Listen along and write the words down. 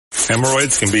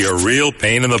Hemorrhoids can be a real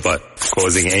pain in the butt,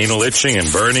 causing anal itching and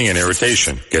burning and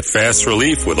irritation. Get fast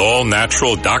relief with all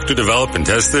natural, doctor-developed and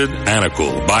tested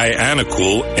Anacool. Buy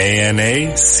Anacool,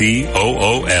 Anacool,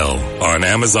 on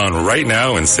Amazon right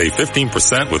now and save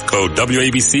 15% with code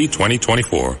WABC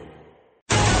 2024.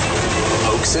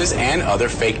 Hoaxes and other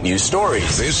fake news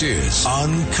stories. This is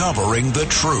Uncovering the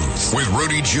Truth with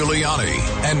Rudy Giuliani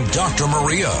and Dr.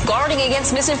 Maria. Guarding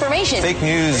against misinformation. Fake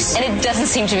news. And it doesn't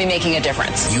seem to be making a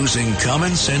difference. Using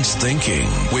common sense thinking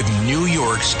with New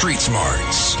York Street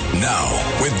Smarts. Now,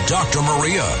 with Dr.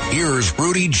 Maria, here's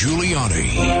Rudy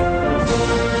Giuliani.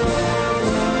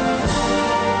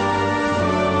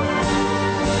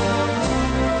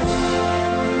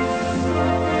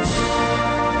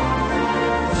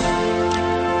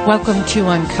 Welcome to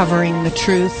Uncovering the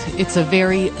Truth. It's a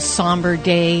very somber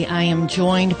day. I am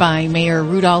joined by Mayor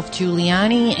Rudolph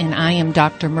Giuliani, and I am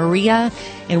Dr. Maria,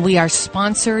 and we are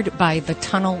sponsored by the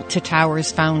Tunnel to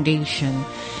Towers Foundation.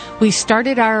 We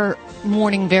started our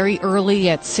morning very early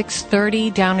at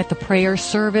 6:30 down at the prayer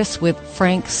service with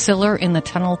Frank Siller in the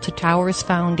Tunnel to Towers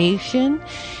Foundation,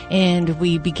 and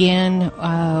we began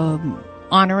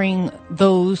honoring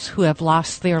those who have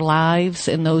lost their lives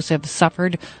and those who have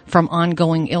suffered from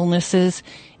ongoing illnesses,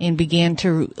 and began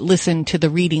to listen to the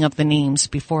reading of the names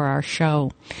before our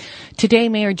show. Today,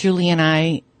 Mayor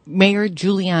Giuliani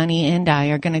and I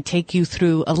are going to take you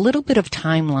through a little bit of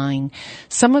timeline.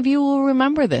 Some of you will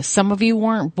remember this. Some of you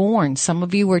weren't born. Some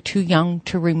of you were too young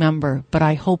to remember, but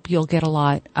I hope you'll get a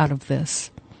lot out of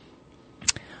this.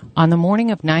 On the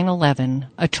morning of 9/11,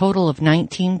 a total of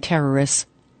 19 terrorists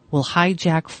will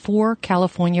hijack 4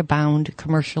 California-bound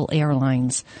commercial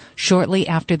airlines shortly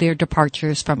after their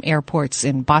departures from airports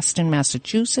in Boston,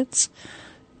 Massachusetts,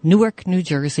 Newark, New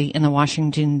Jersey, and the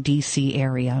Washington, D.C.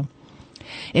 area.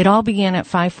 It all began at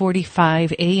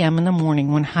 5:45 a.m. in the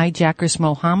morning when hijackers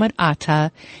Mohammed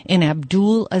Atta and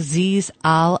Abdul Aziz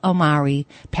Al-Omari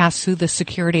passed through the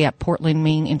security at Portland,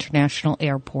 Maine International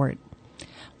Airport.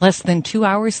 Less than 2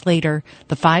 hours later,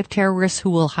 the 5 terrorists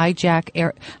who will hijack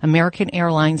American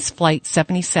Airlines Flight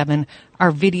 77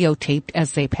 are videotaped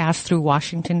as they pass through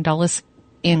Washington Dulles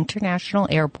International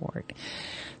Airport.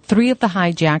 3 of the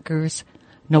hijackers,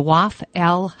 Nawaf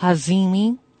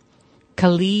al-Hazimi,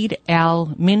 Khalid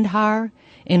al-Mindhar,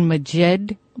 and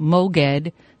Majed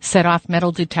Moged, set off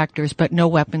metal detectors, but no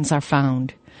weapons are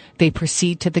found. They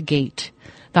proceed to the gate.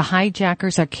 The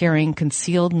hijackers are carrying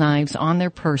concealed knives on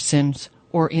their persons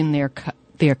or in their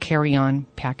carry-on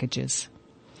packages.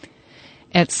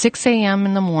 At 6 a.m.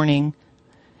 in the morning,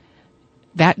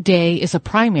 that day is a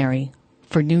primary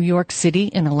for New York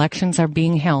City, and elections are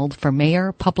being held for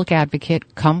mayor, public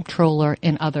advocate, comptroller,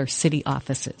 and other city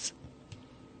offices.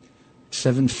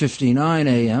 7:59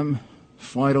 a.m.,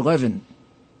 Flight 11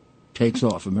 takes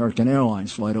off. American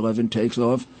Airlines Flight 11 takes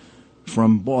off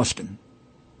from Boston.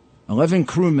 11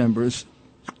 crew members,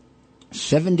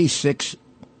 76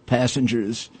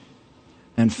 passengers,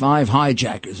 and 5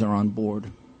 hijackers are on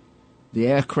board. The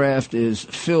aircraft is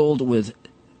filled with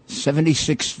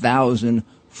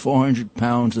 76,400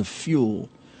 pounds of fuel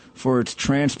for its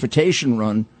transportation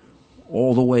run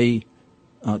all the way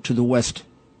to the west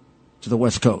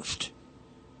coast.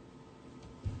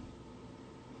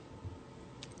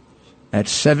 At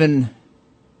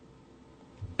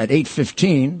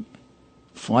 8:15,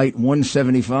 Flight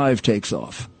 175 takes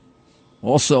off,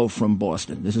 also from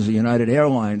Boston. This is a United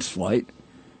Airlines flight,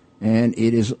 and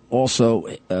it is also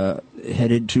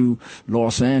headed to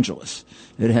Los Angeles.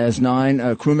 It has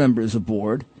 9 crew members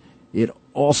aboard. It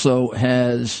also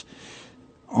has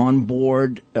on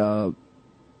board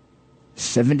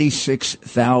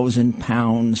 76,000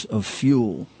 pounds of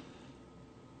fuel,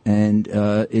 and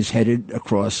is headed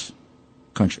across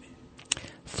country.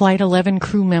 Flight 11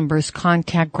 crew members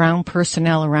contact ground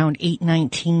personnel around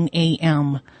 8:19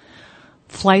 a.m.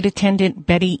 Flight attendant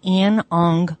Betty Ann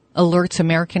Ong alerts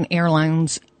American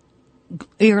Airlines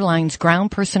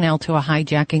ground personnel to a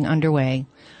hijacking underway.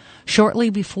 Shortly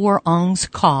before Ong's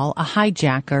call, a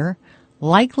hijacker,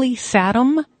 likely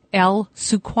Saddam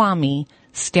El-Suqami,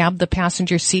 stabbed the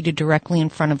passenger seated directly in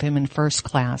front of him in first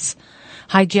class.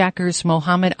 Hijackers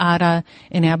Mohammed Atta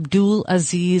and Abdul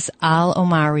Aziz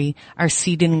Al-Omari are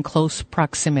seated in close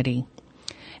proximity.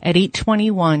 At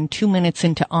 8:21, 2 minutes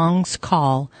into Ong's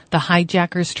call, the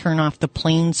hijackers turn off the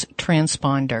plane's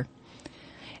transponder.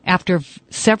 After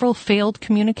several failed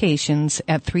communications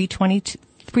at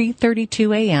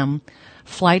 3:32 a.m.,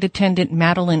 flight attendant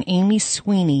Madeline Amy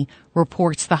Sweeney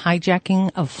reports the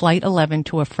hijacking of Flight 11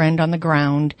 to a friend on the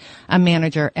ground, a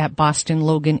manager at Boston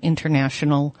Logan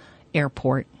International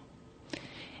Airport.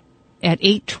 At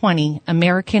 8:20,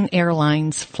 American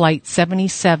Airlines Flight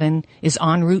 77 is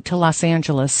en route to Los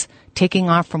Angeles, taking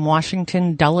off from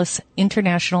Washington Dulles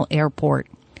International Airport.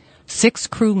 6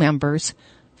 crew members,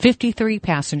 53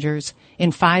 passengers,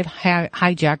 and 5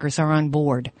 hijackers are on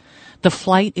board. The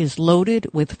flight is loaded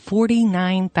with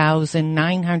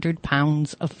 49,900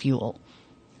 pounds of fuel.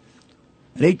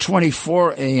 At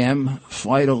 8:24 a.m.,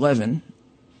 Flight 11,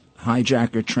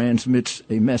 hijacker transmits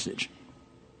a message.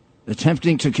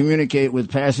 Attempting to communicate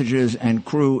with passengers and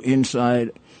crew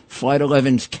inside Flight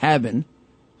 11's cabin,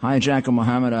 hijacker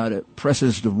Mohammed Atta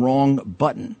presses the wrong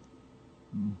button,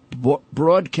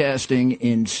 broadcasting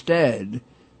instead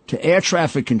to air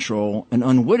traffic control and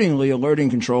unwittingly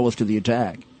alerting controllers to the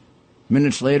attack.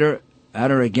 Minutes later,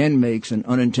 Atta again makes an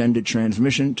unintended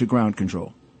transmission to ground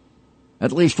control.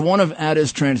 At least one of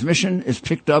Atta's transmission is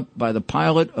picked up by the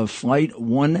pilot of Flight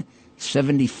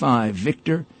 175,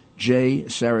 Victor J.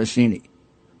 Saraceni,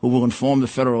 who will inform the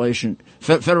Federal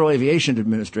Aviation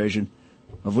Administration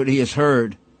of what he has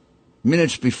heard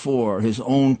minutes before his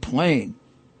own plane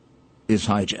is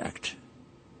hijacked.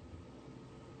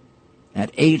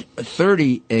 At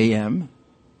 8:30 a.m.,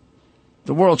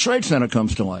 the World Trade Center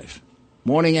comes to life.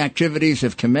 Morning activities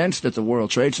have commenced at the World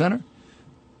Trade Center,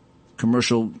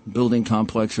 commercial building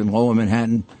complex in Lower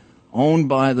Manhattan, owned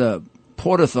by the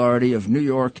Port Authority of New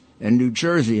York and New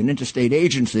Jersey, an interstate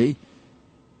agency,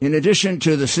 in addition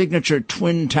to the signature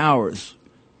twin towers,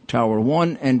 Tower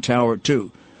 1 and Tower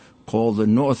 2, called the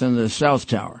North and the South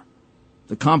Tower.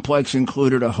 The complex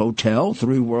included a hotel,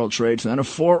 3 World Trade Center,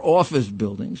 4 office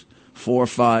buildings, 4,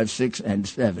 5, 6, and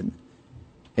 7,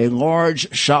 a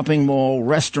large shopping mall,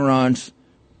 restaurants,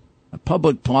 a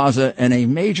public plaza, and a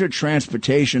major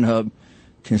transportation hub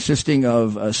consisting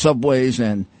of subways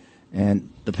and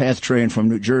the PATH train from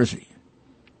New Jersey.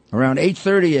 Around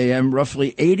 8:30 a.m.,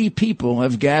 roughly 80 people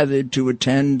have gathered to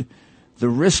attend the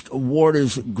Risk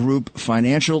Waters Group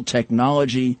Financial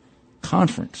Technology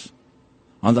Conference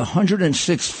on the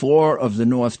 106th floor of the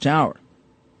North Tower.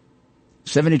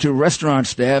 72 restaurant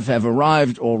staff have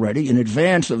arrived already in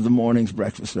advance of the morning's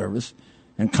breakfast service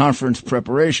and conference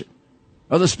preparation.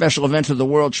 Other special events at the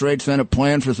World Trade Center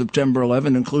planned for September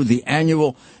 11 include the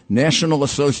annual National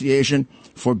Association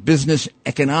for Business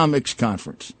Economics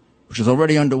Conference, which is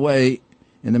already underway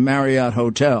in the Marriott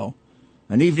Hotel,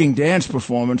 an evening dance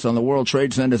performance on the World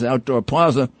Trade Center's outdoor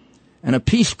plaza, and a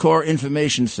Peace Corps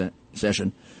information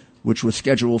session, which was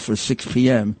scheduled for 6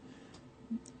 p.m.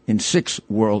 in 6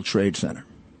 World Trade Center.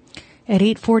 At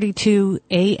 8:42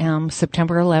 a.m.,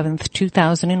 September 11th,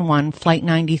 2001, Flight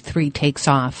 93 takes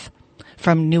off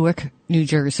from Newark, New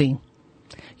Jersey.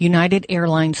 United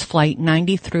Airlines Flight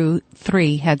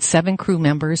 93 had 7 crew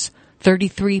members,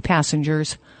 33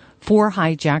 passengers, 4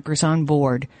 hijackers on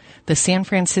board. The San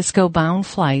Francisco-bound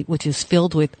flight, which is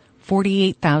filled with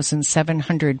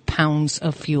 48,700 pounds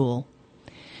of fuel.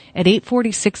 At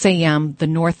 8:46 a.m., the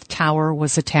North Tower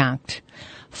was attacked.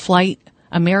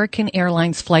 American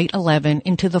Airlines Flight 11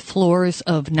 into the floors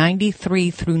of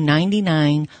 93 through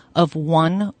 99 of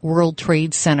One World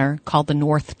Trade Center called the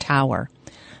North Tower.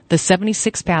 The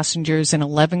 76 passengers and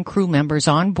 11 crew members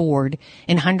on board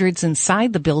and hundreds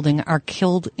inside the building are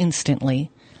killed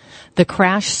instantly. The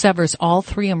crash severs all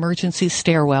 3 emergency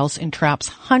stairwells and traps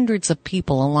hundreds of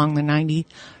people along the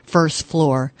 91st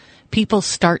floor. People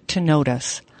start to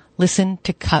notice. Listen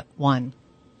to Cut 1.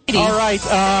 All right,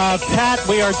 Pat,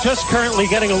 we are just currently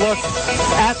getting a look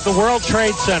at the World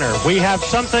Trade Center. We have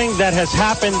something that has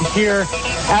happened here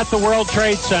at the World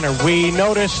Trade Center. We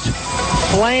noticed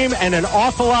flame and an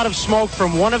awful lot of smoke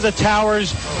from one of the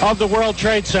towers of the World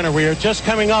Trade Center. We are just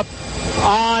coming up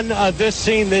on this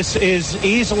scene. This is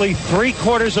easily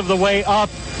 3/4 of the way up.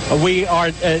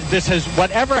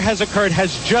 Whatever has occurred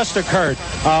has just occurred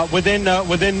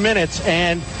within minutes,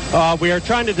 and we are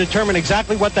trying to determine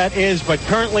exactly what that is, but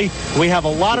currently we have a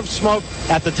lot of smoke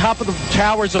at the top of the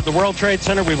towers of the World Trade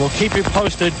Center. We will keep you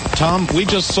posted. Tom, we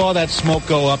just saw that smoke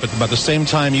go up at about the same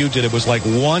time you did. It was like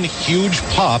one huge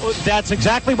pop. That's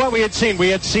exactly what we had seen. We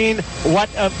had seen what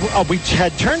we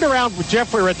had turned around,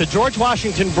 Jeff. We were at the George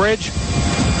Washington Bridge.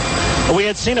 We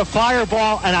had seen a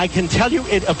fireball, and I can tell you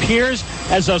it appears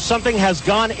as though something has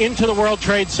gone into the World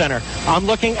Trade Center. I'm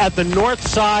looking at the north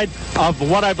side of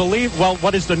what I believe,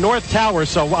 what is the North Tower,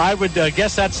 so I would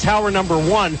guess that's tower number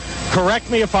 1. Correct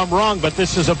me if I'm wrong, but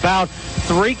this is about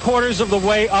 3/4 of the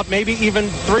way up, maybe even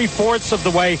 3/4 of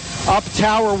the way up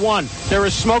Tower 1. There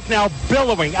is smoke now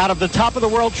billowing out of the top of the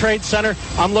World Trade Center.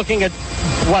 I'm looking at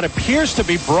what appears to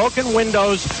be broken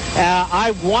windows.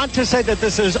 I want to say that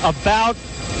this is about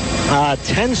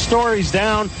 10 stories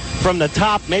down from the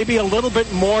top, maybe a little bit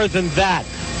more than that.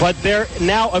 but there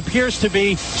now appears to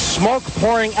be smoke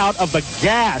pouring out of the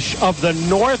gash of the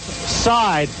north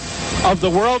side of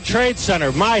the World Trade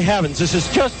Center. My heavens, this has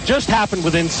just happened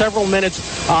within several minutes.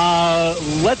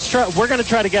 We're going to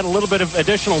try to get a little bit of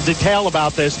additional detail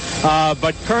about this,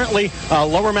 but currently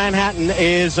Lower Manhattan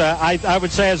is, I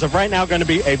would say as of right now, going to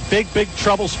be a big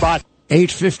trouble spot.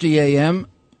 8:50 a.m.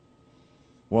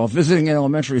 While visiting an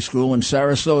elementary school in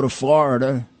Sarasota,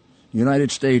 Florida,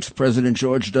 United States President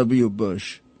George W.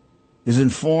 Bush is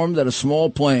informed that a small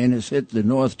plane has hit the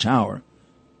North Tower.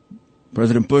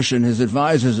 President Bush and his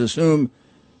advisors assume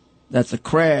that the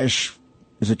crash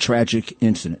is a tragic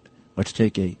incident. Let's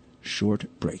take a short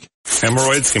break.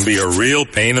 Hemorrhoids can be a real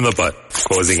pain in the butt,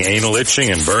 causing anal itching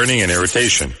and burning and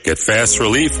irritation. Get fast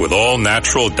relief with all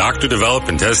natural doctor-developed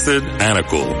and tested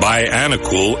Anacool. Buy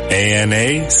Anacool,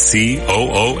 A-N-A-C-O-O-L,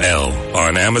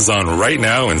 on Amazon right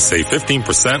now and save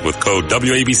 15% with code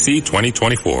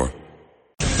WABC2024.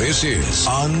 This is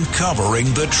Uncovering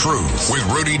the Truth with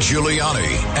Rudy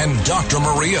Giuliani and Dr.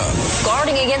 Maria.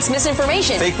 Guarding against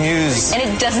misinformation. Fake news. And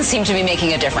it doesn't seem to be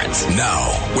making a difference. Now,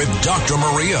 with Dr.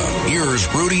 Maria, here's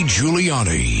Rudy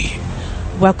Giuliani.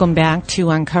 Welcome back to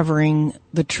Uncovering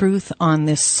the Truth on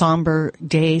this somber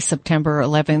day, September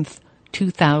 11th,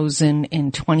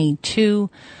 2022.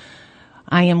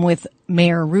 I am with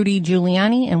Mayor Rudy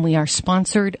Giuliani, and we are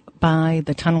sponsored by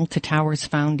the Tunnel to Towers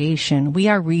Foundation. We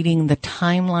are reading the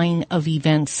timeline of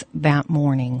events that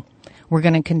morning. We're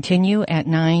going to continue at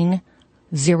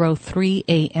 9:03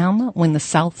 a.m. when the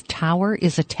South Tower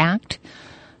is attacked.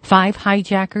 5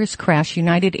 hijackers crash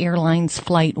United Airlines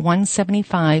Flight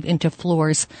 175 into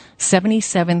floors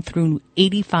 77 through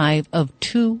 85 of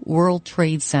 2 World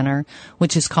Trade Center,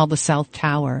 which is called the South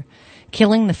Tower,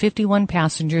 killing the 51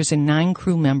 passengers and 9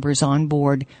 crew members on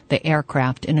board the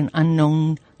aircraft and an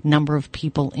unknown number of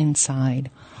people inside.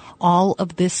 All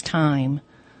of this time,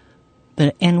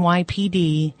 the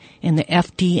NYPD and the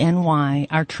FDNY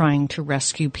are trying to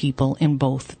rescue people in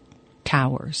both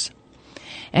towers.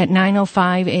 At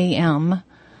 9:05 a.m.,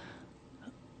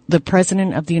 the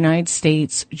President of the United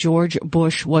States, George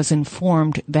Bush, was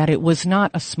informed that it was not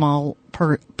a small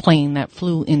plane that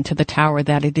flew into the tower,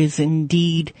 that it is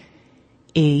indeed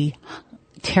a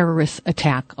terrorist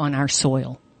attack on our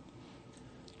soil.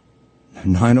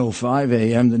 9:05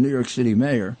 a.m., the New York City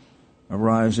mayor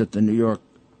arrives at the New York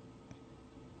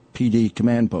PD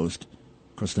command post.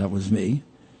 Of course, that was me.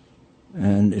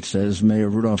 And it says, Mayor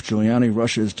Rudolph Giuliani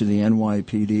rushes to the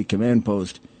NYPD command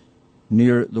post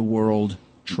near the World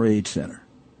Trade Center.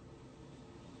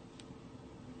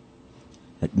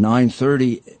 At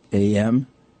 9:30 a.m.,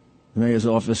 the Mayor's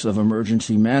Office of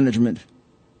Emergency Management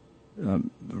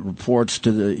reports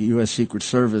to the U.S. Secret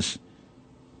Service,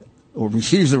 or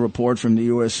receives a report from the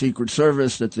U.S. Secret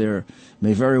Service that there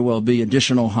may very well be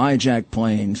additional hijacked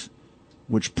planes,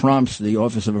 which prompts the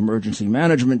Office of Emergency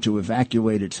Management to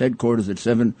evacuate its headquarters at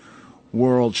 7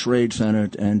 World Trade Center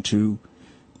and to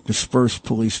disperse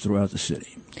police throughout the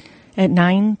city. At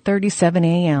 9:37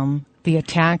 a.m., the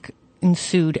attack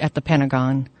ensued at the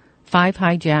Pentagon. 5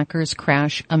 hijackers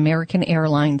crash American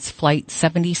Airlines Flight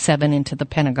 77 into the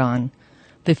Pentagon.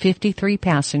 The 53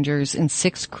 passengers and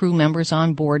 6 crew members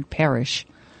on board perish.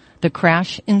 The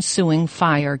crash ensuing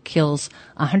fire kills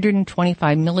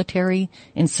 125 military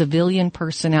and civilian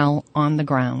personnel on the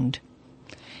ground.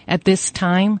 At this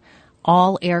time,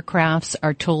 all aircrafts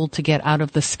are told to get out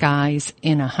of the skies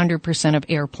and 100% of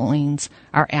airplanes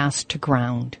are asked to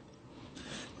ground.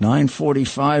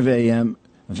 9:45 a.m.,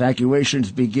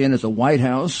 evacuations begin at the White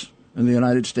House in the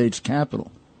United States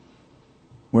Capitol,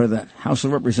 where the House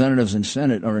of Representatives and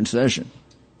Senate are in session.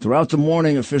 Throughout the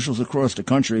morning, officials across the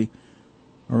country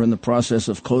are in the process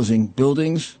of closing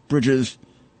buildings, bridges,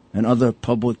 and other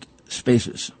public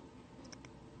spaces.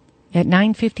 At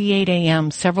 9:58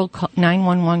 a.m., several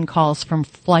 911 calls from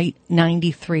Flight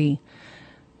 93.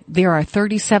 There are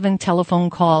 37 telephone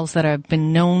calls that have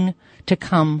been known to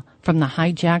come from the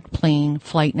hijacked plane,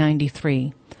 Flight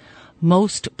 93.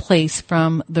 Most placed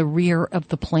from the rear of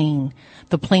the plane.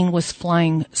 The plane was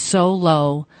flying so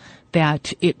low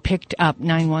that it picked up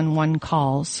 911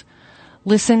 calls.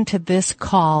 Listen to this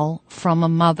call from a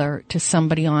mother to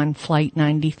somebody on Flight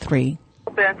 93.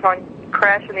 Bent on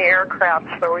crashing the aircraft,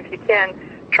 so if you can,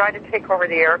 try to take over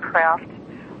the aircraft.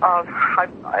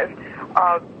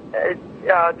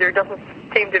 There doesn't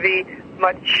seem to be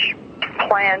much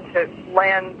plan to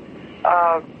land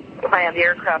the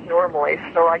aircraft normally,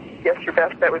 so I guess your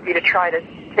best bet would be to try to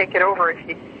take it over if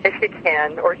you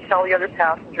can, or tell the other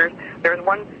passengers. There's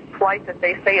one flight that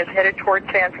they say is headed towards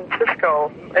San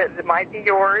Francisco. It might be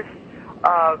yours.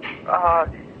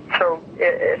 So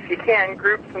if you can,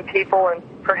 group some people and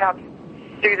perhaps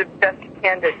do the best you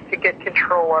can to get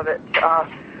control of it.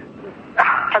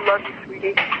 I love you,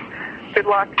 sweetie. Good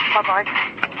luck.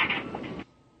 Bye-bye.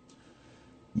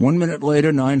 1 minute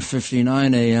later,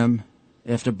 9:59 a.m.,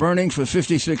 after burning for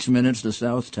 56 minutes, the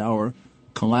South Tower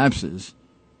collapses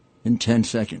in 10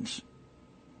 seconds.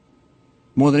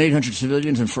 More than 800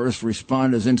 civilians and first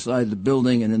responders inside the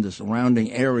building and in the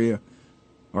surrounding area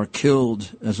are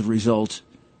killed as a result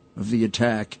of the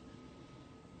attack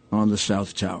on the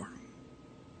South Tower.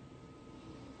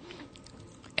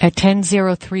 At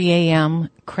 10:03 a.m.,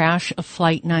 crash of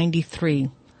Flight 93.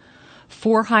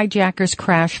 4 hijackers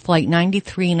crashed Flight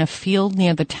 93 in a field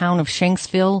near the town of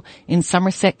Shanksville in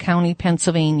Somerset County,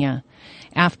 Pennsylvania,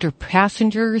 after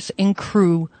passengers and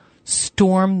crew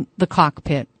stormed the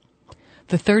cockpit.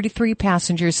 The 33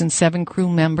 passengers and 7 crew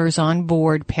members on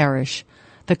board perished.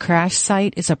 The crash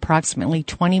site is approximately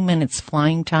 20 minutes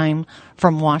flying time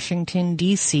from Washington,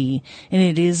 D.C., and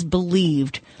it is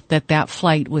believed that that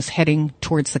flight was heading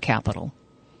towards the Capitol.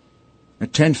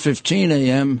 At 10:15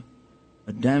 a.m.,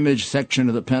 a damaged section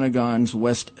of the Pentagon's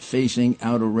west-facing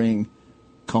outer ring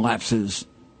collapses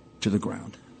to the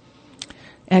ground.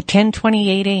 At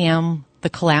 10:28 a.m.,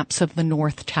 the collapse of the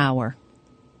North Tower.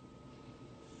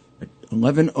 At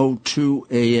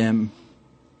 11:02 a.m.,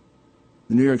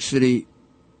 the New York City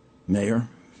mayor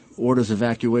orders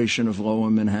evacuation of Lower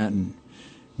Manhattan.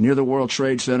 Near the World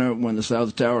Trade Center, when the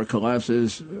South Tower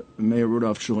collapses, Mayor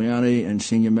Rudolph Giuliani and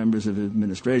senior members of his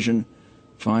administration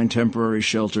find temporary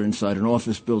shelter inside an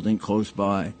office building close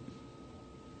by.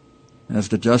 As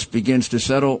the dust begins to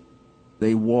settle,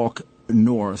 they walk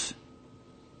north,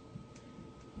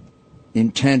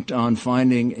 intent on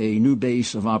finding a new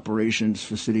base of operations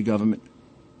for city government.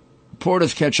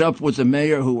 Reporters catch up with the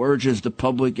mayor, who urges the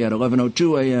public at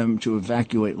 11:02 a.m. to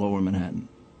evacuate Lower Manhattan.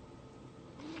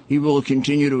 He will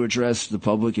continue to address the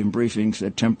public in briefings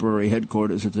at temporary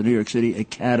headquarters at the New York City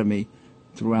Academy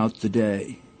throughout the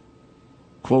day.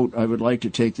 Quote, "I would like to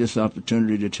take this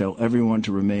opportunity to tell everyone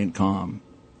to remain calm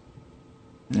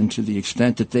and, to the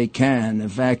extent that they can,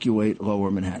 evacuate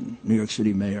Lower Manhattan." New York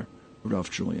City Mayor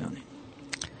Rudolph Giuliani.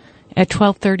 At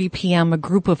 12:30 p.m., a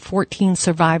group of 14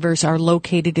 survivors are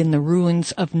located in the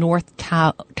ruins of North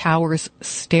Tower's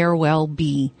Stairwell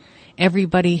B.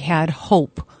 Everybody had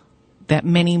hope that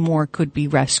many more could be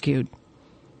rescued.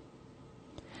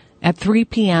 At 3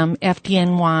 p.m.,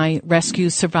 FDNY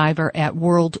rescues survivor at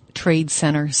World Trade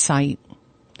Center site.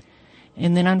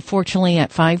 And then, unfortunately,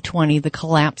 at 5:20, the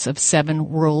collapse of 7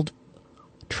 World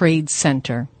Trade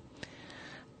Center.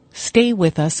 Stay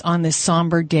with us on this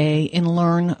somber day and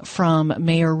learn from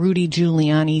Mayor Rudy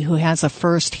Giuliani, who has a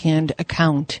first-hand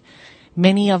account.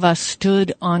 Many of us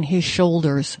stood on his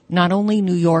shoulders, not only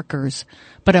New Yorkers,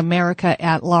 but America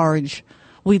at large.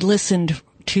 We listened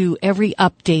to every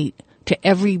update, to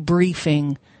every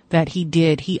briefing that he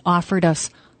did. He offered us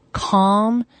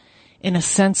calm and a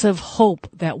sense of hope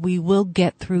that we will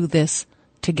get through this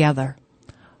together.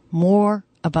 More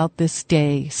about this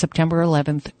day, September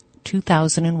 11th,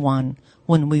 2001,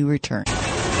 when we return.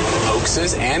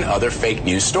 Hoaxes and other fake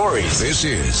news stories. This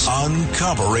is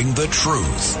Uncovering the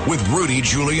Truth with Rudy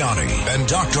Giuliani and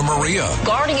Dr. Maria.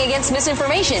 Guarding against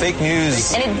misinformation. Fake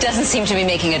news. And it doesn't seem to be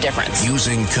making a difference.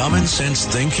 Using common sense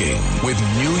thinking with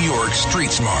New York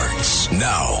Street Smarts.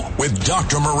 Now, with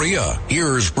Dr. Maria,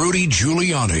 here's Rudy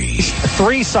Giuliani.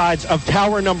 3 sides of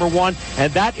Tower Number 1,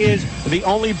 and that is the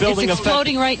only building it's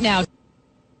exploding right now.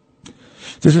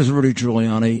 This is Rudy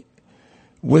Giuliani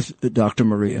with Dr.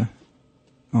 Maria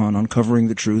on Uncovering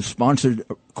the Truth, sponsored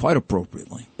quite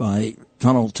appropriately by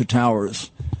Tunnel to Towers,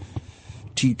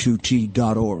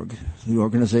 T2T.org, the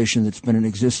organization that's been in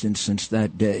existence since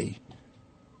that day,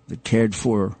 that cared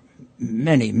for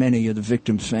many, many of the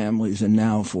victims' families, and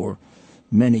now for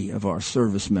many of our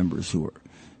service members who are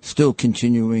still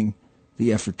continuing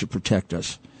the effort to protect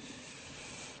us.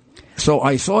 So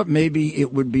I thought maybe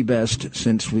it would be best,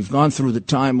 since we've gone through the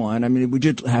timeline. I mean, we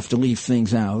did have to leave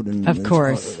things out, and of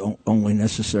course, it's only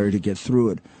necessary to get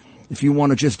through it. If you want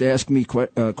to just ask me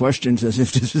questions as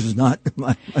if this is not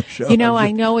my show, you know,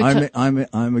 I know it's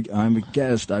I'm a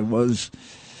guest. I was,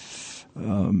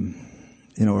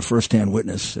 a first-hand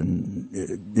witness and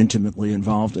intimately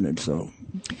involved in it, so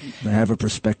I have a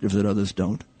perspective that others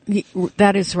don't.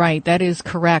 That is right. That is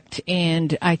correct.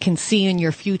 And I can see in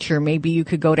your future, maybe you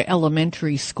could go to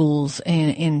elementary schools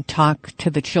and talk to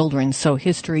the children, so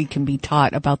history can be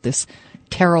taught about this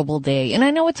terrible day. And I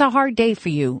know it's a hard day for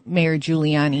you, Mayor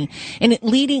Giuliani. And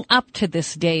leading up to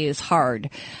this day is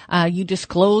hard. You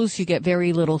disclose you get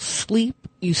very little sleep.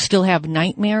 You still have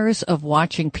nightmares of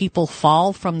watching people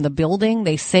fall from the building.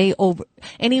 They say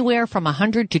anywhere from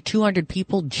 100 to 200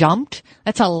 people jumped.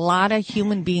 That's a lot of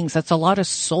human beings. That's a lot of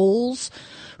souls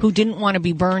who didn't want to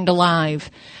be burned alive.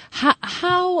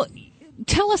 How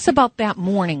tell us about that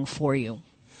morning for you.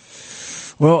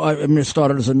 Well, it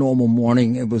started as a normal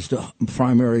morning. It was the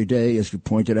primary day, as you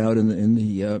pointed out in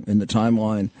the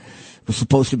timeline. It was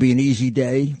supposed to be an easy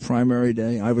day, primary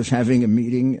day. I was having a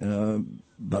meeting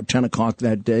about 10 o'clock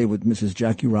that day with Mrs.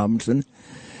 Jackie Robinson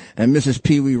and Mrs.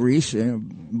 Pee Wee Reese,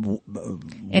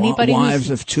 wives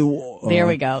of two there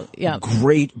we go. Yeah.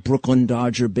 Great Brooklyn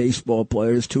Dodger baseball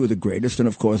players, two of the greatest. And,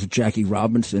 of course, Jackie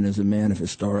Robinson is a man of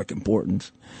historic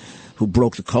importance who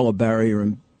broke the color barrier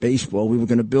in baseball. We were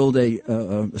going to build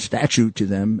a statue to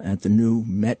them at the new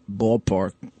Met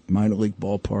ballpark, minor league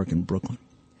ballpark in Brooklyn.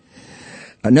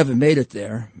 I never made it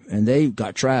there, and they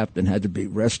got trapped and had to be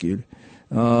rescued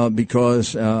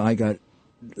because I got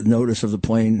notice of the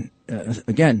plane.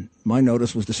 Again, my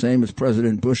notice was the same as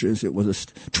President Bush's. It was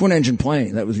a twin-engine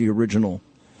plane. That was the original.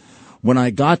 When I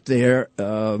got there,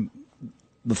 the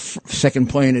second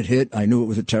plane had hit. I knew it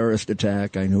was a terrorist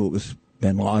attack. I knew it was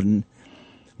bin Laden,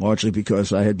 largely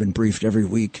because I had been briefed every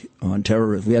week on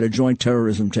terrorism. We had a joint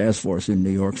terrorism task force in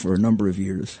New York for a number of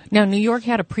years. Now, New York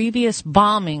had a previous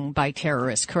bombing by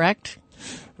terrorists, correct?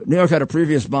 New York had a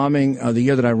previous bombing the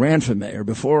year that I ran for mayor,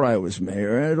 before I was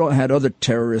mayor, and it had other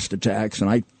terrorist attacks, and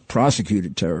I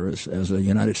prosecuted terrorists I was a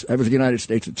United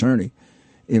States attorney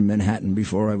in Manhattan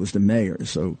before I was the mayor.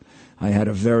 So I had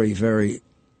a very, very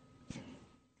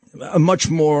much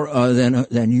more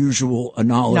than usual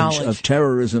knowledge of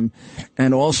terrorism,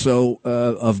 and also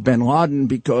of bin Laden,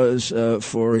 because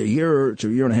for a year to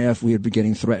a year and a half we had been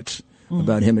getting threats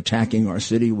about him attacking our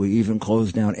city. We even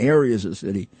closed down areas of the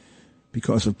city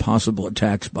because of possible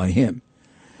attacks by him.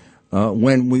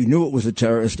 When we knew it was a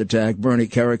terrorist attack, Bernie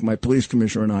Kerik, my police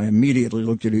commissioner, and I immediately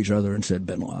looked at each other and said,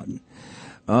 bin Laden.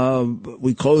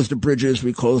 We closed the bridges,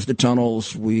 we closed the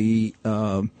tunnels, we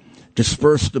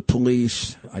dispersed the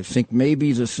police. I think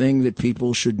maybe the thing that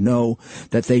people should know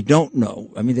that they don't know,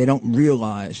 they don't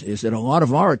realize, is that a lot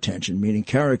of our attention, meaning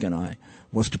Kerik and I,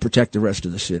 was to protect the rest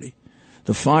of the city.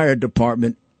 The fire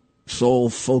department sole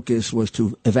focus was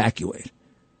to evacuate.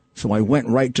 So I went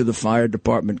right to the fire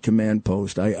department command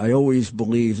post. I always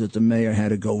believed that the mayor had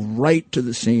to go right to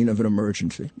the scene of an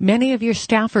emergency. Many of your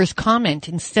staffers comment,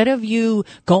 instead of you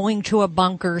going to a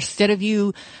bunker, instead of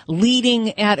you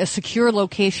leading at a secure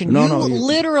location, you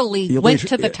literally went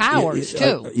to the towers,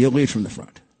 too. You lead from the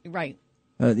front. Right.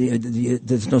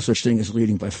 There's no such thing as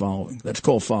leading by following. That's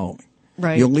called following.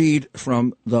 Right. You lead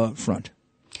from the front.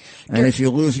 And if you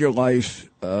lose your life,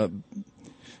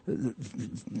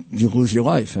 you lose your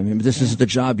life. This is the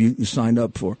job you signed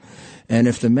up for. And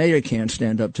if the mayor can't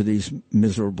stand up to these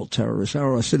miserable terrorists, how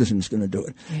are our citizens going to do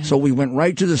it? Yeah. So we went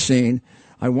right to the scene.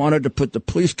 I wanted to put the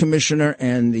police commissioner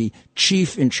and the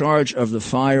chief in charge of the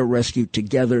fire rescue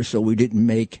together so we didn't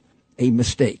make a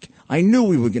mistake. I knew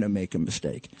we were going to make a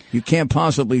mistake. You can't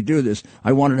possibly do this.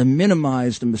 I wanted to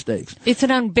minimize the mistakes. It's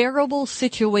an unbearable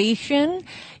situation.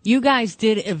 You guys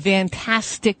did a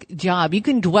fantastic job. You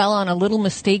can dwell on a little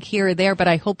mistake here or there, but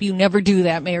I hope you never do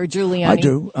that, Mayor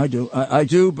Giuliani. I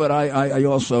do, but I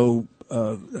also,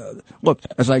 look,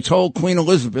 as I told Queen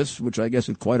Elizabeth, which I guess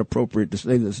is quite appropriate to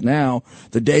say this now,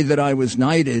 the day that I was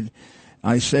knighted,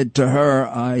 I said to her,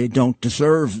 I don't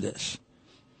deserve this.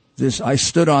 I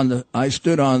stood on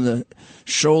the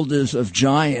shoulders of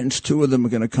giants. Two of them are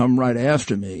going to come right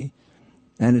after me,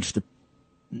 and it's the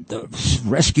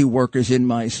rescue workers in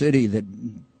my city that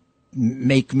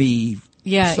make me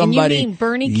somebody. And you mean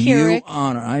Bernie Kerik? You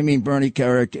honor. I mean Bernie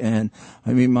Kerik, and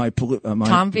I mean my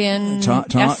Tom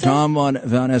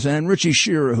Van Essen, and Richie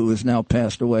Shearer, who has now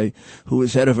passed away, who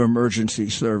is head of emergency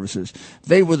services.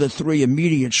 They were the three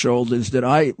immediate shoulders that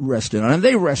I rested on, and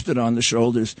they rested on the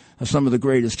shoulders of some of the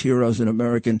greatest heroes in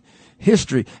American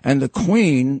history. And the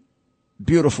Queen,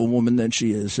 beautiful woman that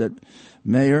she is, said,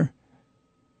 "Mayor,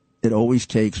 it always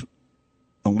takes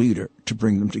a leader to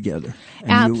bring them together.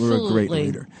 And Absolutely. You were a great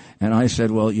leader." And I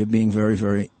said, "Well, you're being very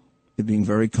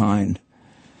kind."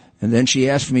 And then she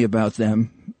asked me about them,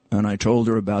 and I told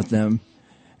her about them.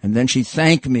 And then she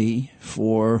thanked me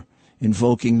for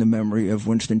invoking the memory of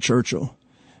Winston Churchill.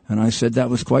 And I said that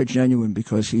was quite genuine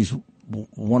because he's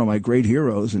one of my great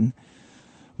heroes. And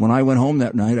when I went home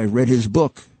that night, I read his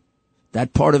book,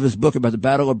 that part of his book about the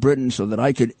Battle of Britain, so that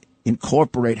I could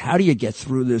incorporate how do you get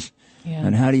through this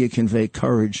and how do you convey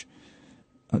courage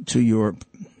to your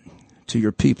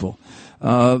people.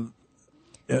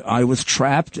 I was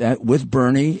trapped with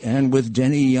Bernie and with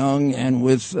Denny Young and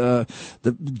with the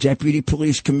deputy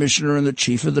police commissioner and the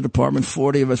chief of the department.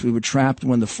 40 of us. We were trapped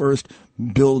when the first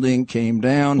building came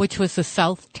down, which was the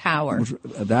South Tower.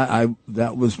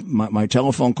 That was my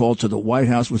telephone call to the White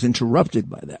House was interrupted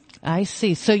by that. I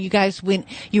see. So you guys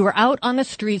you were out on the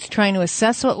streets trying to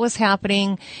assess what was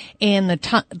happening, and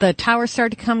the tower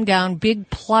started to come down. Big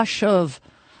plush of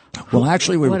well,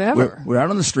 actually, we're out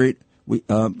on the street.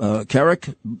 Carrick,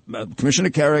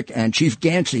 Commissioner Carrick, and Chief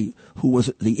Gansey, who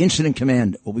was the incident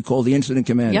commander, what we call the incident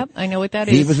commander. Yep, I know what that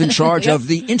is. He was in charge yep. of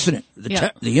the incident.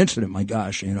 Yep. The incident, my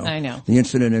gosh, I know. The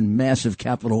incident in massive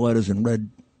capital letters in red.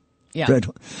 Yeah. Red.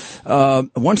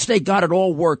 Once they got it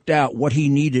all worked out, what he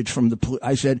needed from the police,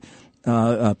 I said,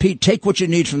 Pete, take what you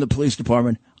need from the police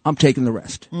department. I'm taking the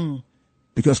rest.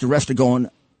 Because the rest are going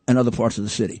in other parts of the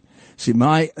city. See,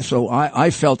 I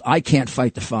felt I can't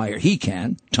fight the fire. He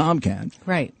can. Tom can.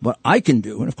 Right. But I can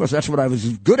do. And of course, that's what I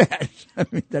was good at. I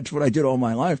mean, that's what I did all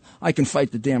my life. I can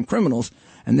fight the damn criminals.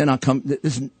 And then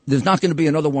there's not going to be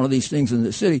another one of these things in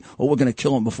the city, or we're going to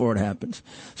kill them before it happens.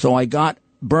 So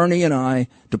Bernie and I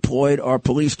deployed our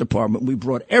police department. We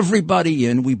brought everybody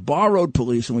in. We borrowed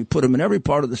police and we put them in every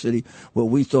part of the city where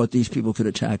we thought these people could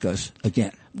attack us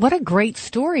again. What a great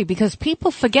story, because people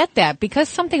forget that because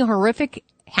something horrific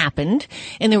happened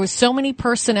and there was so many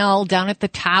personnel down at the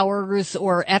towers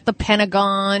or at the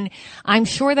Pentagon. I'm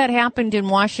sure that happened in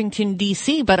Washington,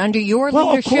 D.C., but under your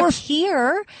leadership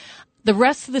here, the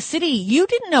rest of the city, you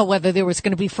didn't know whether there was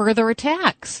going to be further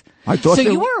attacks. So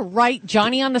you were right,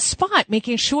 Johnny, on the spot,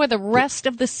 making sure the rest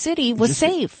of the city was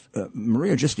safe.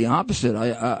 Maria, just the opposite.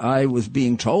 I was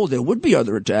being told there would be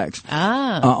other attacks.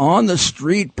 On the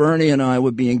street, Bernie and I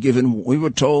were being given. We were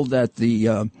told that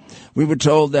the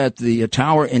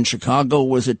tower in Chicago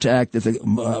was attacked. That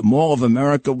the Mall of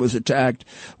America was attacked.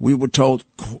 We were told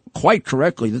quite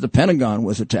correctly that the Pentagon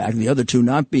was attacked. The other two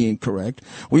not being correct.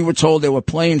 We were told there were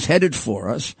planes headed for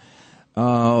us.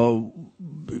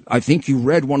 I think you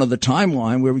read one of the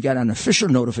timeline where we got an official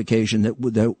notification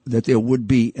that there would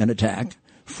be an attack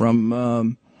from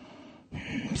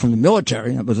the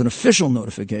military. It was an official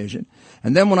notification.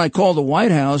 And then when I called the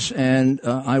White House and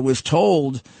I was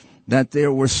told that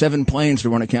there were 7 planes that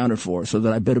weren't accounted for, so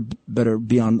that I better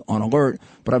be on alert.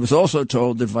 But I was also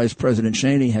told that Vice President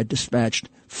Cheney had dispatched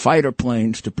fighter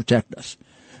planes to protect us,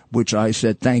 which I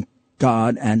said, thank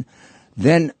God. And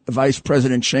then Vice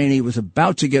President Cheney was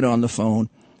about to get on the phone,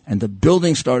 and the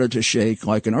building started to shake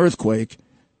like an earthquake,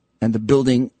 and the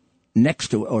building next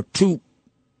to it, or 2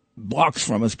 blocks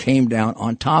from us, came down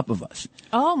on top of us.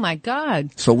 Oh, my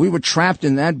God. So we were trapped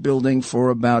in that building for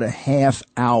about a half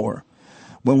hour.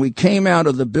 When we came out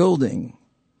of the building,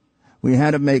 we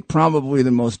had to make probably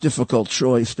the most difficult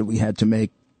choice that we had to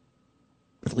make,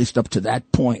 at least up to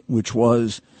that point, which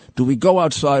was, do we go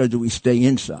outside or do we stay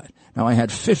inside? Now, I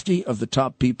had 50 of the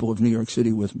top people of New York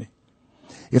City with me.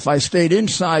 If I stayed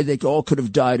inside, they all could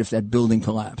have died if that building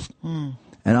collapsed. And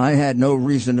I had no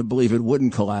reason to believe it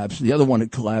wouldn't collapse. The other one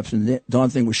had collapsed, and the darn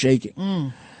thing was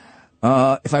shaking.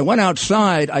 If I went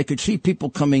outside, I could see people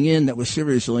coming in that were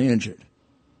seriously injured.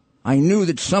 I knew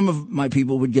that some of my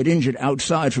people would get injured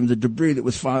outside from the debris that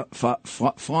was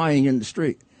flying in the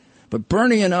street. But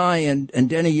Bernie and I and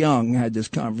Denny Young had this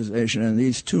conversation, and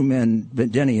these 2 men,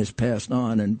 Denny has passed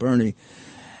on, and Bernie,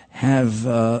 have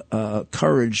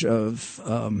courage of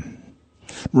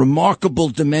remarkable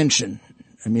dimension.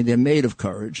 I mean, they're made of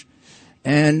courage.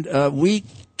 And we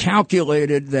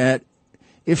calculated that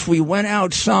if we went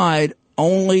outside,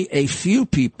 only a few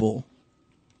people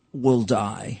will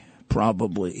die,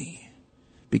 probably,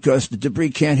 because the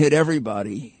debris can't hit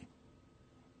everybody.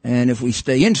 And if we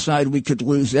stay inside, we could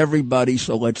lose everybody,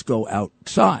 so let's go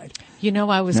outside. You know,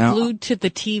 I was glued to the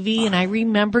TV, and I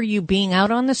remember you being out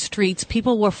on the streets.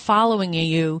 People were following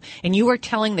you, and you were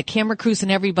telling the camera crews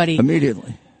and everybody,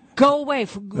 immediately, go away,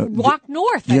 walk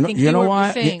north. I think you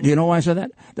were saying. Do you know why I said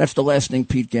that? That's the last thing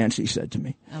Pete Gansey said to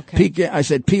me. Okay. I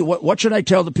said, Pete, what should I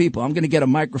tell the people? I'm going to get a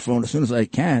microphone as soon as I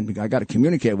can, because I got to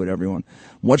communicate with everyone.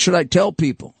 What should I tell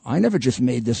people? I never just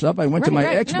made this up. I went to my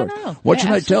expert. No. What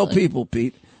should I tell people,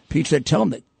 Pete? Pete said, tell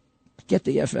them to get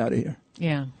the F out of here.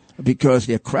 Yeah. Because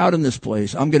they're crowding this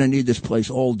place. I'm going to need this place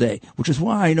all day, which is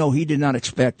why I know he did not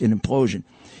expect an implosion.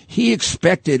 He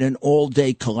expected an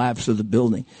all-day collapse of the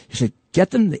building. He said,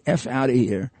 get them the F out of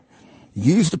here.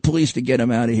 use the police to get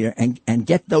them out of here and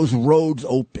get those roads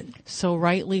open. So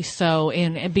rightly so.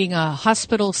 And being a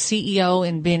hospital CEO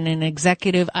and being an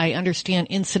executive, I understand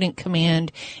incident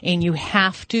command, and you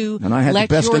have to and I had the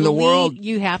best in the world.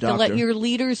 You have Doctor. to let your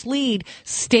leaders lead.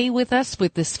 Stay with us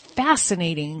with this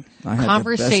fascinating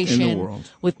conversation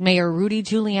with Mayor Rudy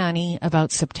Giuliani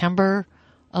about September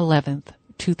 11th,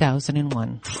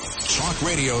 2001. Talk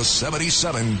Radio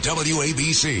 77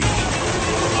 WABC.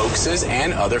 Hoaxes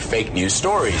and other fake news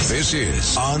stories. This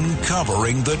is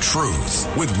Uncovering the Truth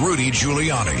with Rudy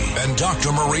Giuliani and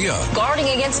Dr. Maria. Guarding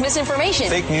against misinformation.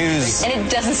 Fake news. And it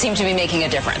doesn't seem to be making a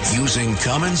difference. Using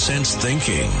common sense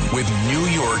thinking with New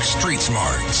York Street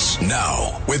Smarts.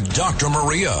 Now, with Dr.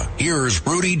 Maria, here's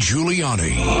Rudy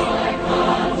Giuliani.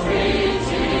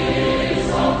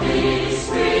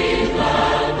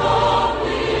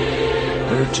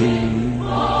 13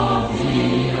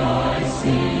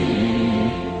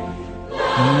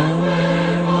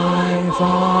 where my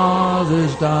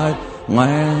fathers died,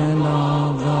 land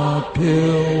of the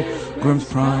pilgrim's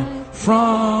pride,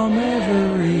 from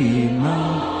every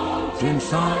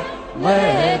mountainside,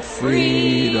 let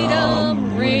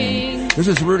freedom ring. This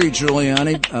is Rudy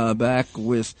Giuliani, back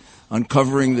with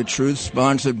Uncovering the Truth,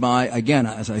 sponsored by, again,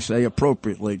 as I say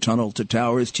appropriately, Tunnel to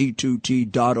Towers,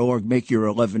 T2T.org. Make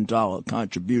your $11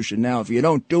 contribution now. If you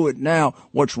don't do it now,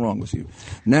 what's wrong with you?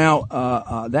 Now,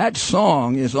 that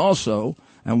song is also,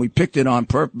 and we picked it on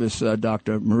purpose,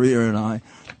 Dr. Maria and I,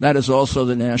 that is also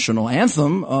the national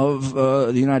anthem of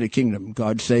the United Kingdom,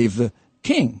 God Save the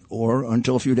King, or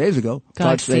until a few days ago,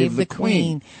 God Save the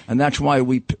Queen. And that's why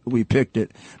we picked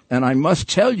it. And I must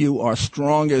tell you, our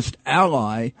strongest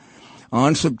ally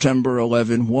on September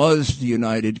 11 was the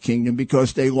United Kingdom,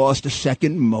 because they lost the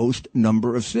second most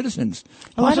number of citizens,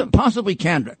 possibly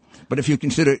Canada. But if you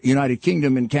consider United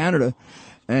Kingdom and Canada,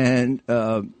 and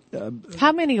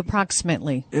how many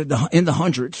approximately? In the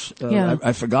hundreds.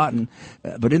 I've forgotten,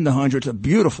 but in the hundreds. A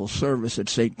beautiful service at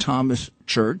St. Thomas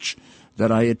Church that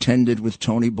I attended with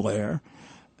Tony Blair.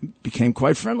 Became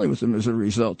quite friendly with them as a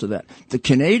result of that. The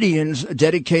Canadians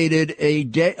dedicated a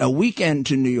weekend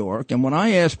to New York, and when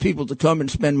I asked people to come and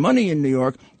spend money in New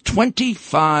York,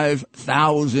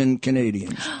 25,000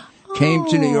 Canadians came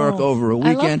to New York over a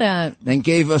weekend and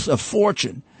gave us a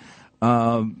fortune.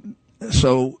 But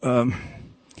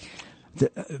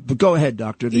go ahead,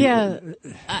 Doctor.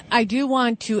 I do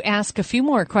want to ask a few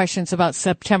more questions about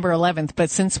September 11th, but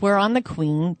since we're on the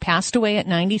Queen, passed away at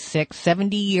 96,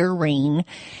 70-year reign.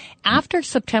 After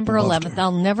September 11th,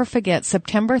 I'll never forget,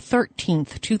 September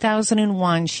 13th,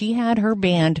 2001, she had her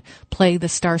band play the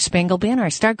Star Spangled Banner. I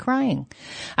started crying.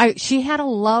 She had a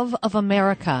love of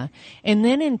America. And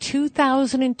then in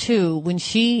 2002, when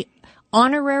she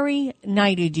honorary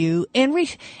knighted you and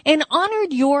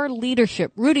honored your leadership.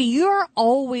 Rudy, you're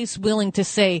always willing to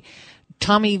say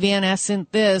Tommy Van Essen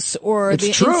this or it's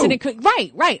the true. incident.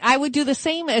 Right. I would do the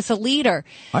same as a leader.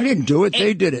 I didn't do it.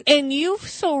 They did it. And you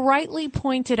so rightly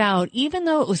pointed out, even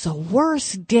though it was the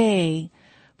worst day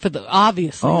for the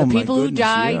people who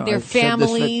died, their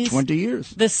families, 20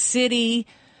 years, the city,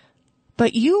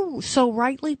 but you so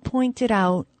rightly pointed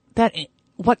out that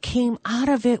what came out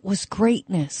of it was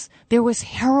greatness. There was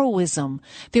heroism.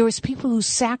 There was people who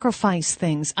sacrificed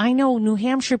things. I know New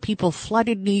Hampshire people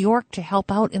flooded New York to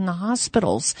help out in the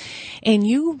hospitals. And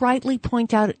you rightly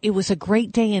point out it was a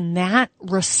great day in that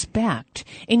respect.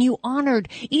 And you honored,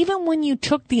 even when you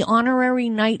took the honorary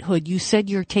knighthood, you said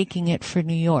you're taking it for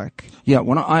New York. Yeah,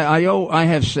 when I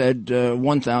have said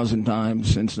 1,000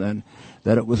 times since then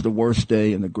that it was the worst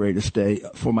day and the greatest day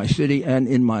for my city and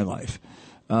in my life.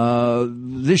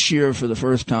 This year, for the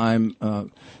first time,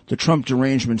 the Trump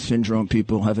derangement syndrome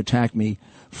people have attacked me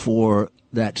for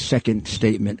that second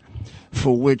statement,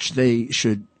 for which they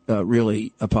should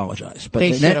really apologize. But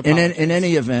in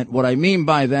any event, what I mean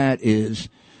by that is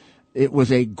it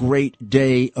was a great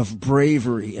day of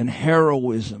bravery and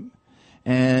heroism,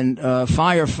 and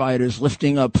firefighters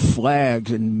lifting up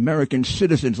flags and American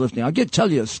citizens lifting. I'll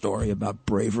tell you a story about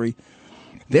bravery.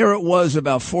 There it was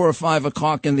about 4 or 5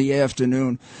 o'clock in the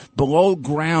afternoon. Below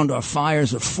ground are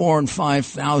fires of 4,000 and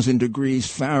 5,000 degrees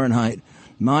Fahrenheit.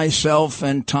 Myself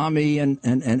and Tommy and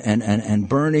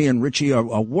Bernie and Richie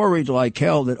are worried like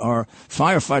hell that our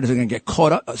firefighters are going to get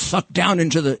caught up, sucked down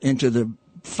into the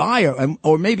fire,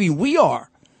 or maybe we are,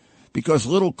 because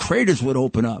little craters would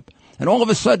open up. And all of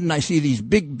a sudden, I see these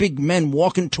big men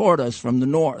walking toward us from the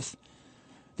north.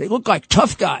 They look like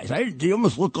tough guys. They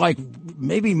almost look like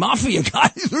maybe mafia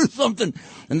guys or something.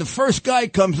 And the first guy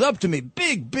comes up to me,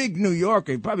 big New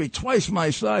Yorker, probably twice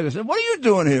my size. I said, "What are you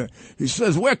doing here?" He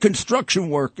says, "We're construction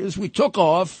workers. We took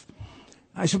off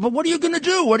I said, but what are you going to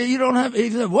do? You don't have, he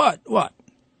said, what?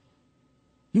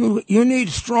 You need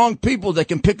strong people that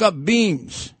can pick up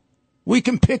beams. We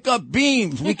can pick up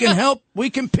beams. We can help. We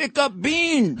can pick up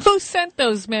beams. Who sent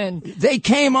those men? They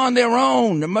came on their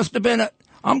own. There must have been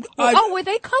were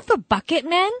they called the Bucket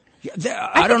Men?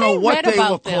 I don't know what they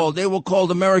were called. They were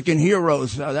called American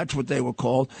Heroes. That's what they were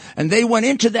called. And they went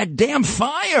into that damn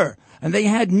fire. And they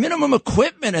had minimum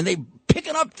equipment. And they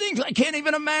picking up things. I can't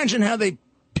even imagine how they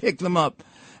picked them up.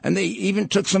 And they even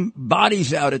took some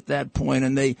bodies out at that point.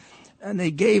 And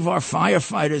they gave our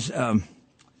firefighters.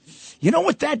 You know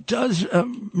what that does,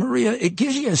 Maria? It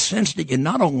gives you a sense that you're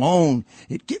not alone.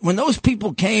 When those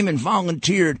people came and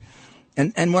volunteered,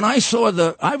 and when I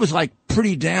saw I was like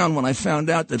pretty down when I found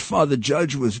out that Father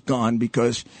Judge was gone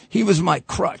because he was my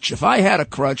crutch. If I had a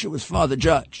crutch, it was Father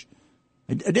Judge.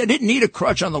 I didn't need a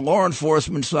crutch on the law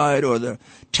enforcement side or the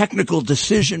technical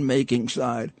decision-making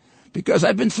side because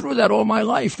I've been through that all my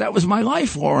life. That was my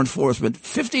life, law enforcement.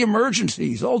 50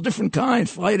 emergencies, all different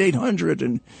kinds, Flight 800.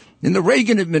 And in the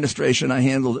Reagan administration, I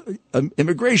handled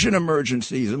immigration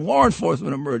emergencies and law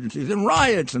enforcement emergencies and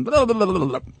riots and blah, blah, blah, blah,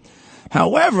 blah.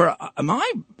 However, my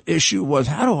issue was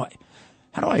how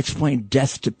do I explain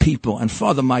death to people? And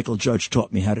Father Michael Judge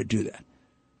taught me how to do that.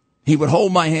 He would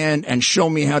hold my hand and show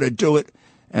me how to do it.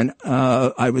 And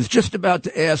I was just about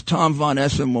to ask Tom Von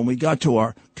Essen when we got to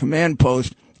our command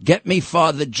post, get me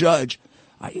Father Judge.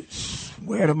 I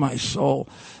swear to my soul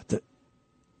that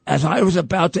as I was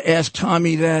about to ask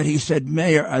Tommy that, he said,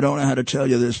 Mayor, I don't know how to tell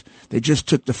you this. They just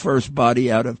took the first body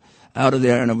out of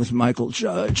there, and it was Michael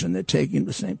Judge, and they're taking him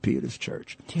to St. Peter's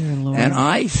Church. Dear Lord. And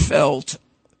I felt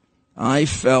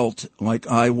like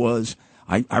I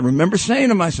remember saying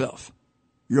to myself,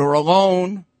 you're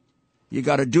alone. You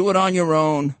got to do it on your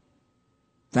own.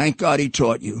 Thank God he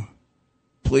taught you.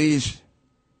 Please,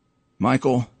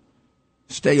 Michael,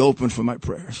 stay open for my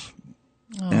prayers.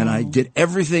 Oh. And I did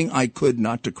everything I could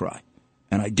not to cry.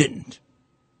 And I didn't.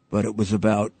 But it was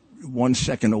about 1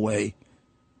 second away.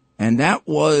 And that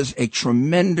was a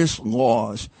tremendous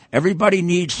loss. Everybody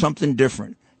needs something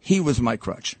different. He was my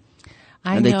crutch.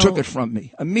 And they took it from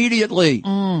me immediately.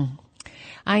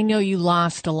 I know you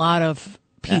lost a lot of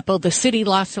people. The city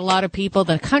lost a lot of people.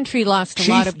 The country lost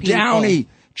a lot of people.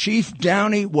 Chief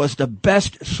Downey was the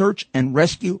best search and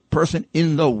rescue person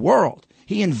in the world.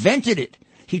 He invented it.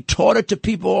 He taught it to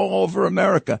people all over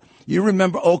America. You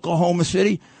remember Oklahoma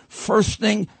City? First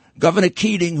thing, Governor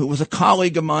Keating, who was a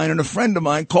colleague of mine and a friend of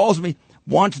mine, calls me,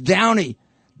 wants Downey.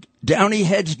 Downey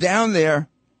heads down there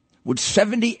with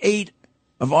 78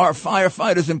 of our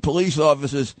firefighters and police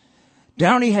officers.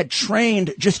 Downey had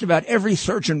trained just about every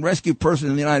search and rescue person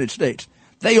in the United States.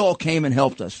 They all came and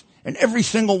helped us. And every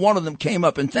single one of them came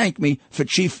up and thanked me for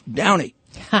Chief Downey.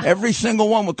 Every single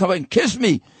one would come up and kiss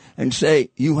me and say,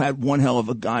 you had one hell of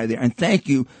a guy there. And thank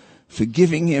you for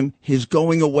giving him his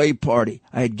going away party.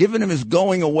 I had given him his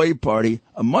going away party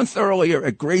a month earlier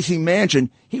at Gracie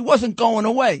Mansion. He wasn't going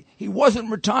away. He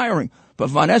wasn't retiring. But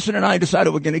Von Essen and I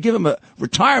decided we're going to give him a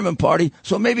retirement party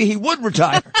so maybe he would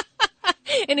retire.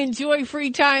 And enjoy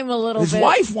free time a little bit. His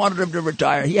wife wanted him to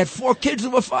retire. He had 3 kids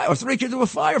who were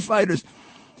firefighters.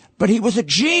 But he was a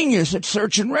genius at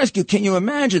search and rescue. Can you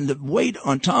imagine the weight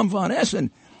on Tom Von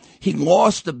Essen? He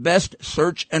lost the best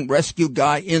search and rescue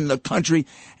guy in the country,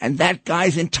 and that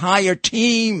guy's entire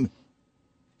team.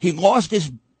 He lost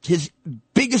his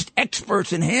biggest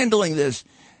experts in handling this,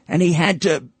 and he had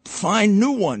to find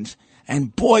new ones.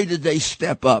 And boy, did they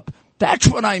step up. That's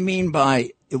what I mean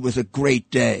by it was a great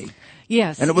day.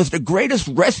 Yes. And it was the greatest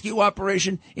rescue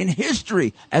operation in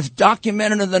history, as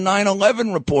documented in the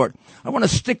 9/11 report. I want to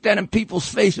stick that in people's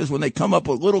faces when they come up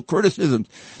with little criticisms.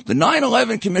 The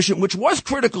 9/11 Commission, which was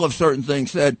critical of certain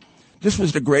things, said this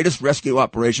was the greatest rescue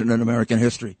operation in American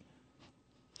history.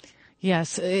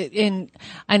 Yes, and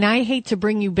I hate to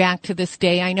bring you back to this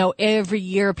day. I know every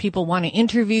year people want to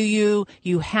interview you.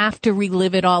 You have to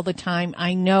relive it all the time.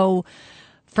 I know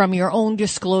from your own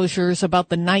disclosures about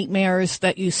the nightmares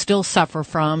that you still suffer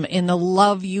from and the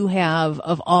love you have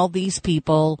of all these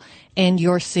people and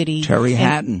your city. Terry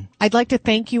Hatton. I'd like to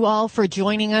thank you all for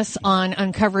joining us on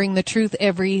Uncovering the Truth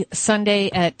every Sunday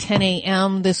at 10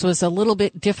 a.m. This was a little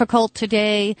bit difficult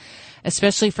today,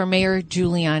 especially for Mayor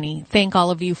Giuliani. Thank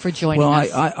all of you for joining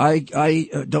us. Well, I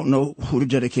don't know who to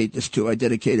dedicate this to. I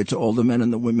dedicate it to all the men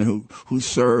and the women who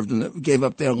served and that gave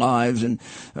up their lives, and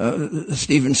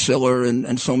Stephen Siller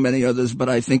and so many others. But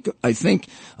I think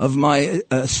of my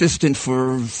assistant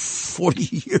for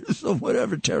 40 years or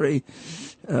whatever, Terry.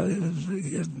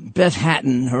 Beth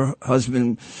Hatton, her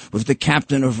husband, was the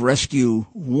captain of Rescue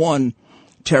 1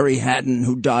 Terry Hatton,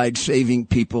 who died saving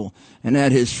people. And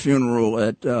at his funeral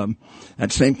at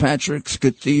St. Patrick's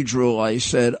Cathedral, I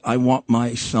said, I want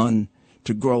my son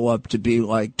to grow up to be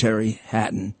like Terry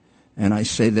Hatton. And I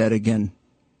say that again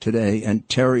today. And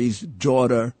Terry's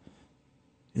daughter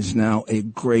is now a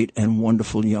great and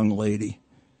wonderful young lady.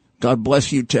 God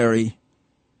bless you, Terry.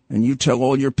 And you tell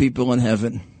all your people in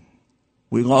heaven,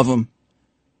 we love them.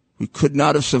 We could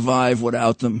not have survived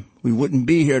without them. We wouldn't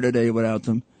be here today without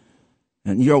them.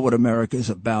 And you're what America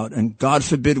is about. And God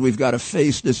forbid we've got to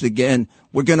face this again.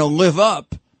 We're going to live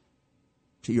up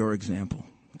to your example.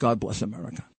 God bless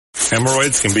America.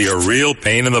 Hemorrhoids can be a real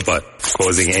pain in the butt,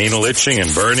 causing anal itching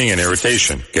and burning and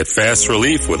irritation. Get fast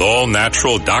relief with all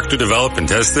natural, doctor-developed and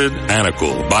tested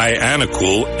Anacool. Buy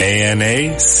Anacool,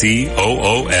 ANACOOL,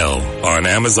 on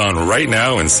Amazon right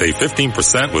now and save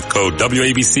 15% with code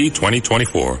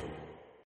WABC2024.